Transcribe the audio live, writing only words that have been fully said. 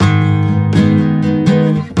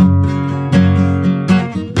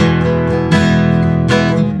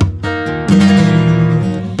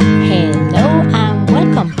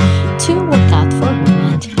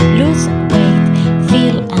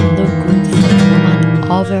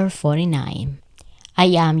over 49. I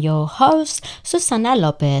am your host, Susana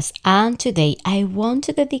Lopez, and today I want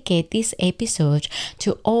to dedicate this episode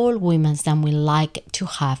to all women that would like to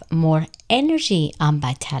have more energy and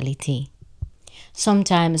vitality.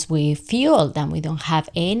 Sometimes we feel that we don't have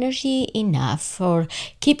energy enough for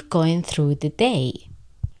keep going through the day.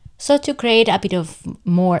 So to create a bit of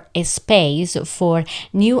more space for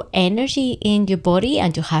new energy in your body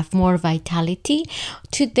and to have more vitality,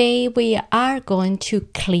 today we are going to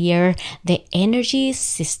clear the energy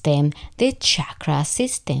system, the chakra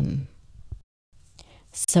system.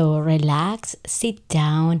 So relax, sit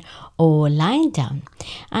down or lying down.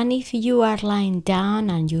 And if you are lying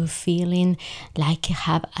down and you're feeling like you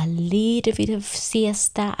have a little bit of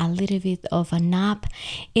siesta, a little bit of a nap,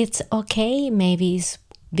 it's okay. Maybe it's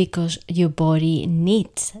because your body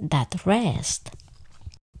needs that rest.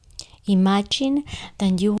 Imagine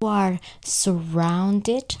that you are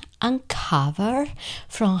surrounded and covered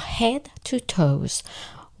from head to toes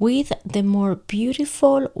with the more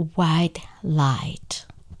beautiful white light.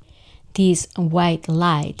 This white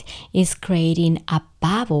light is creating a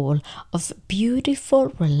bubble of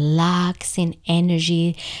beautiful, relaxing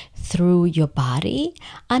energy through your body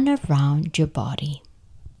and around your body.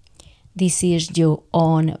 This is your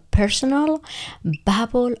own personal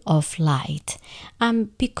bubble of light.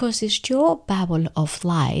 And because it's your bubble of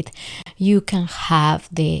light, you can have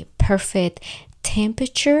the perfect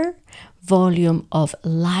temperature, volume of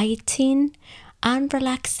lighting, and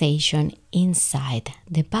relaxation inside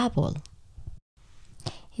the bubble.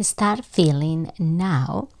 Start feeling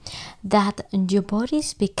now that your body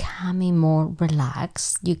is becoming more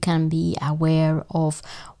relaxed. You can be aware of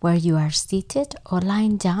where you are seated or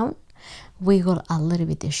lying down. Wiggle a little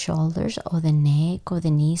bit the shoulders or the neck or the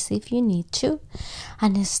knees if you need to,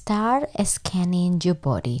 and start scanning your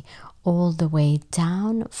body all the way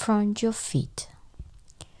down from your feet.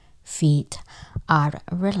 Feet are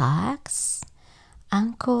relaxed,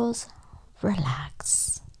 ankles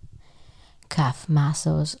relax, calf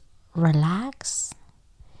muscles relax,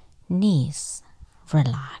 knees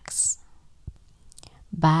relax.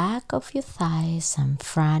 Back of your thighs and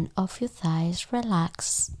front of your thighs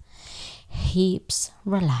relax. Hips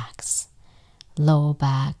relax, low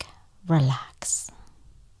back relax,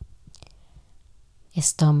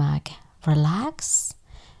 stomach relax,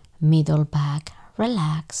 middle back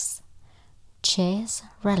relax, chest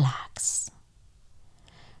relax,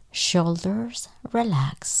 shoulders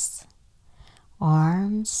relax,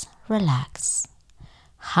 arms relax,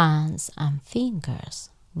 hands and fingers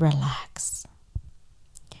relax,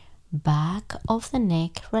 back of the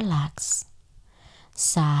neck relax,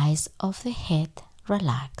 sides of the head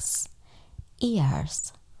relax,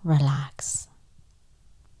 ears relax,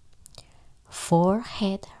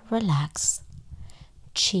 forehead relax,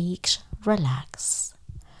 cheeks relax,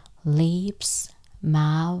 lips,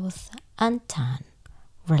 mouth and tongue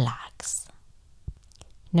relax.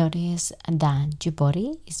 Notice that your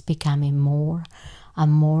body is becoming more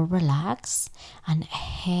and more relaxed and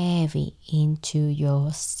heavy into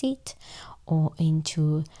your seat or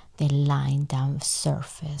into the lying down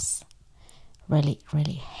surface. Really,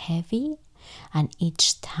 really heavy. And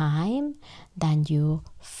each time that you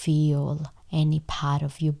feel any part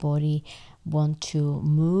of your body want to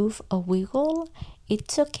move or wiggle,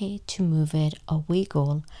 it's okay to move it or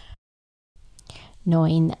wiggle,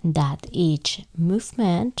 knowing that each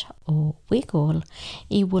movement or wiggle,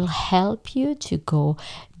 it will help you to go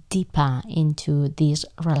deeper into this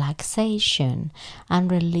relaxation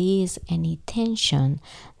and release any tension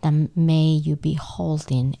that may you be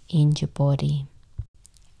holding in your body.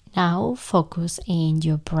 Now focus in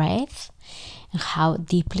your breath and how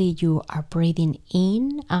deeply you are breathing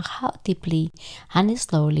in and how deeply and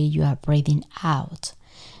slowly you are breathing out.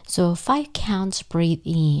 So 5 counts breathe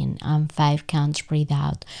in and 5 counts breathe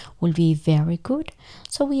out will be very good.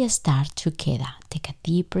 So we start together. Take a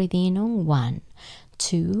deep breath in on 1,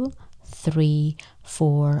 2, 3,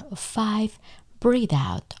 4, 5. Breathe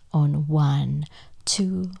out on 1,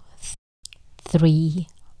 2, 3,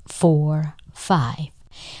 4, 5.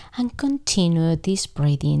 And continue this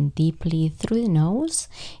breathing deeply through the nose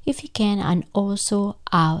if you can, and also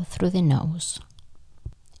out through the nose.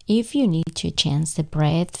 If you need to change the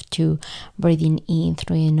breath to breathing in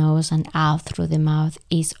through the nose and out through the mouth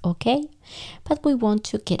is okay, but we want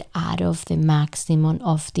to get out of the maximum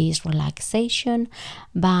of this relaxation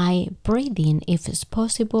by breathing, if it's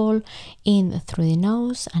possible, in through the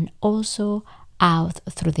nose and also out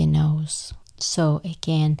through the nose. So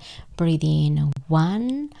again, breathe in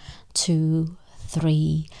 1, 2,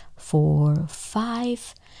 3, 4,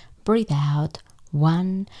 5. Breathe out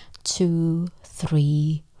 1, 2,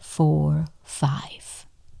 3, 4, 5.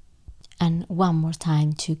 And one more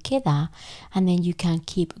time together, and then you can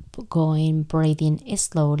keep going, breathing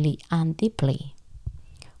slowly and deeply.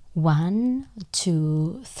 1,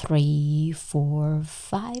 2, 3, 4,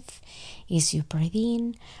 5 is your breath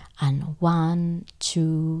in, and 1,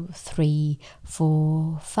 2, 3,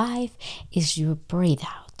 4, 5 is your breathe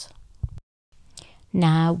out.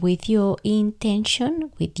 Now, with your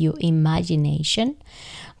intention, with your imagination,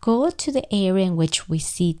 go to the area in which we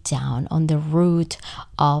sit down on the root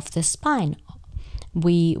of the spine.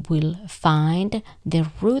 We will find the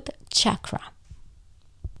root chakra.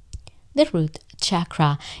 The root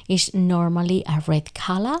chakra is normally a red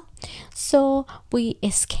color, so we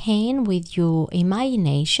scan with your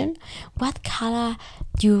imagination what color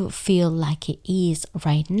you feel like it is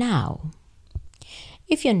right now.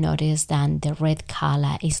 If you notice that the red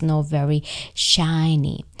color is not very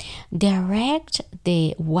shiny, direct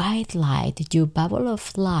the white light, your bubble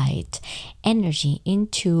of light energy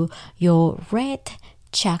into your red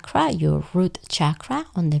chakra, your root chakra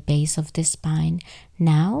on the base of the spine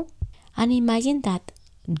now. And imagine that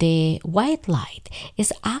the white light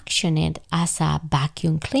is actioned as a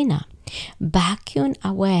vacuum cleaner, vacuum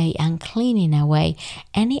away and cleaning away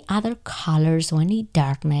any other colors or any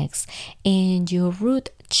darkness in your root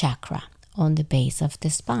chakra on the base of the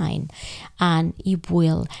spine, and it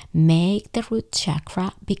will make the root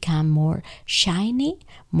chakra become more shiny,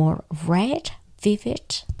 more red,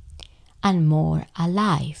 vivid, and more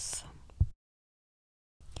alive.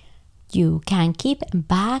 You can keep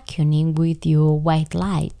vacuuming with your white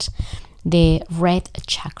light the red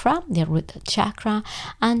chakra, the root chakra,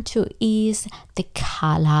 and to ease the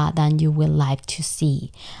color that you will like to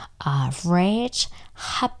see. A red,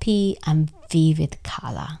 happy, and vivid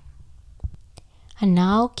color. And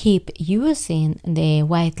now keep using the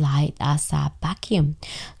white light as a vacuum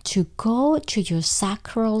to go to your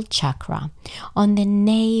sacral chakra on the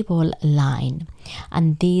navel line.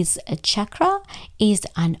 And this chakra is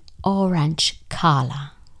an orange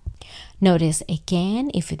color. Notice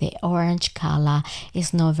again if the orange color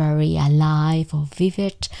is not very alive or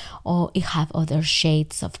vivid, or it have other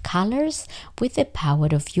shades of colors. With the power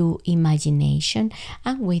of your imagination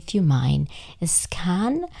and with your mind,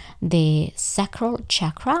 scan the sacral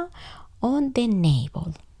chakra on the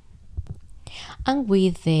navel. And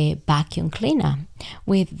with the vacuum cleaner,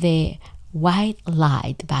 with the white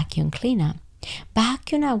light vacuum cleaner,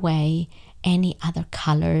 vacuum away any other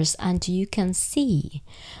colors, and you can see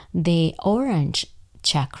the orange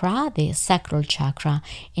chakra, the sacral chakra,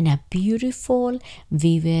 in a beautiful,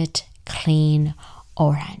 vivid, clean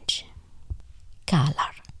orange color.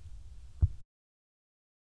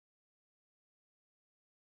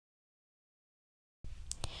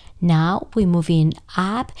 Now we're moving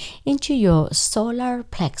up into your solar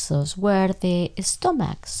plexus, where the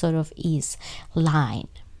stomach sort of is lying.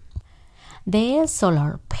 The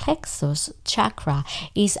solar plexus chakra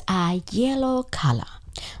is a yellow color.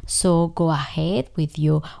 So go ahead with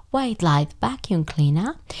your white light vacuum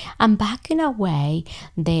cleaner and vacuum away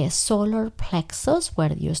the solar plexus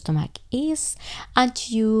where your stomach is, and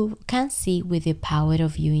you can see with the power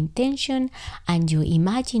of your intention and your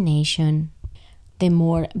imagination the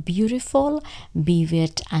more beautiful,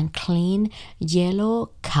 vivid, and clean yellow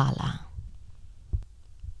color.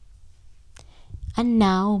 And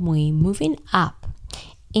now we're moving up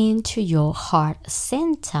into your heart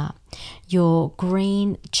center, your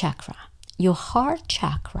green chakra, your heart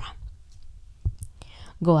chakra.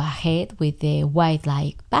 Go ahead with the white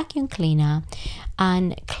light vacuum cleaner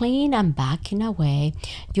and clean and vacuum away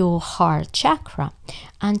your heart chakra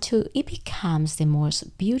until it becomes the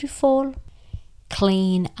most beautiful,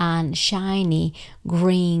 clean, and shiny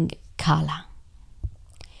green color.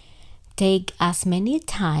 Take as many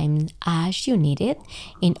times as you need it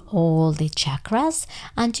in all the chakras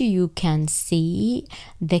until you can see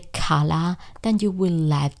the color that you would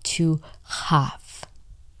like to have.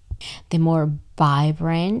 The more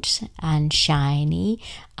vibrant and shiny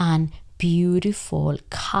and beautiful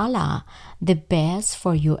color, the best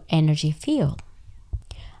for your energy field.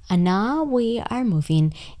 And now we are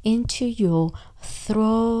moving into your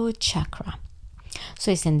throat chakra.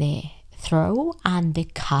 So it's in the throat, and the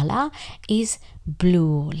color is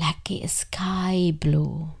blue, like a sky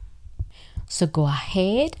blue. So go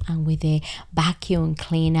ahead and with the vacuum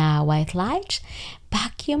cleaner white light,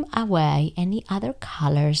 vacuum away any other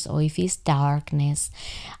colors or if it's darkness,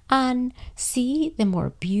 and see the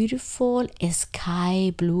more beautiful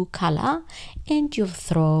sky blue color in your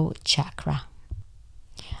throat chakra.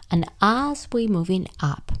 And as we're moving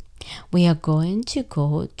up, we are going to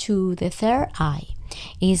go to the third eye.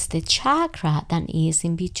 It's the chakra that is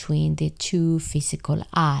in between the two physical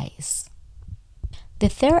eyes. The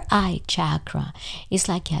third eye chakra is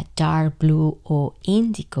like a dark blue or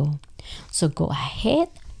indigo. So go ahead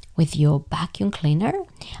with your vacuum cleaner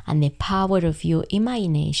and the power of your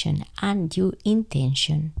imagination and your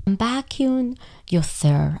intention. Vacuum your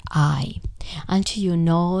third eye until you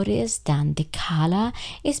notice that the color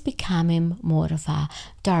is becoming more of a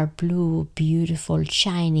dark blue, beautiful,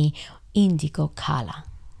 shiny indigo color.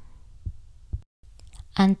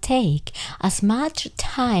 And take as much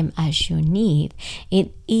time as you need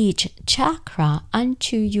in each chakra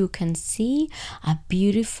until you can see a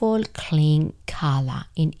beautiful clean color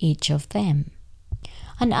in each of them.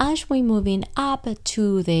 And as we're moving up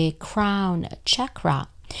to the crown chakra,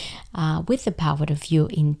 with the power of your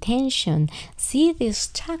intention, see this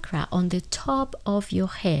chakra on the top of your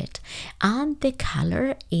head, and the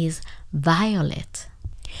color is violet.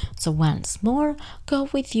 So once more, go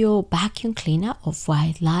with your vacuum cleaner of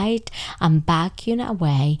white light and vacuum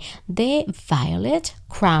away the violet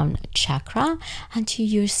crown chakra until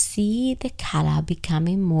you see the color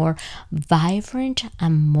becoming more vibrant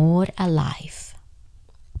and more alive.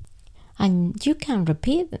 And you can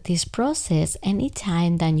repeat this process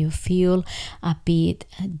anytime that you feel a bit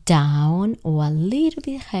down or a little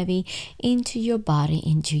bit heavy into your body,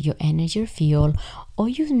 into your energy field, or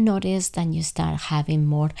you notice that you start having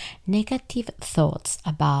more negative thoughts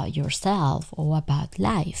about yourself or about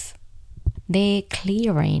life. The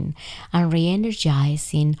clearing and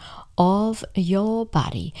re-energizing of your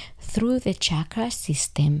body through the chakra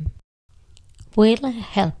system will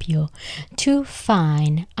help you to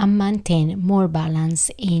find and maintain more balance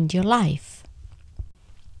in your life.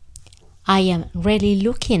 I am really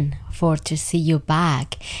looking forward to see you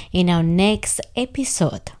back in our next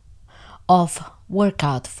episode of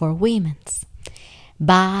Workout for Women.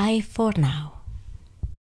 Bye for now.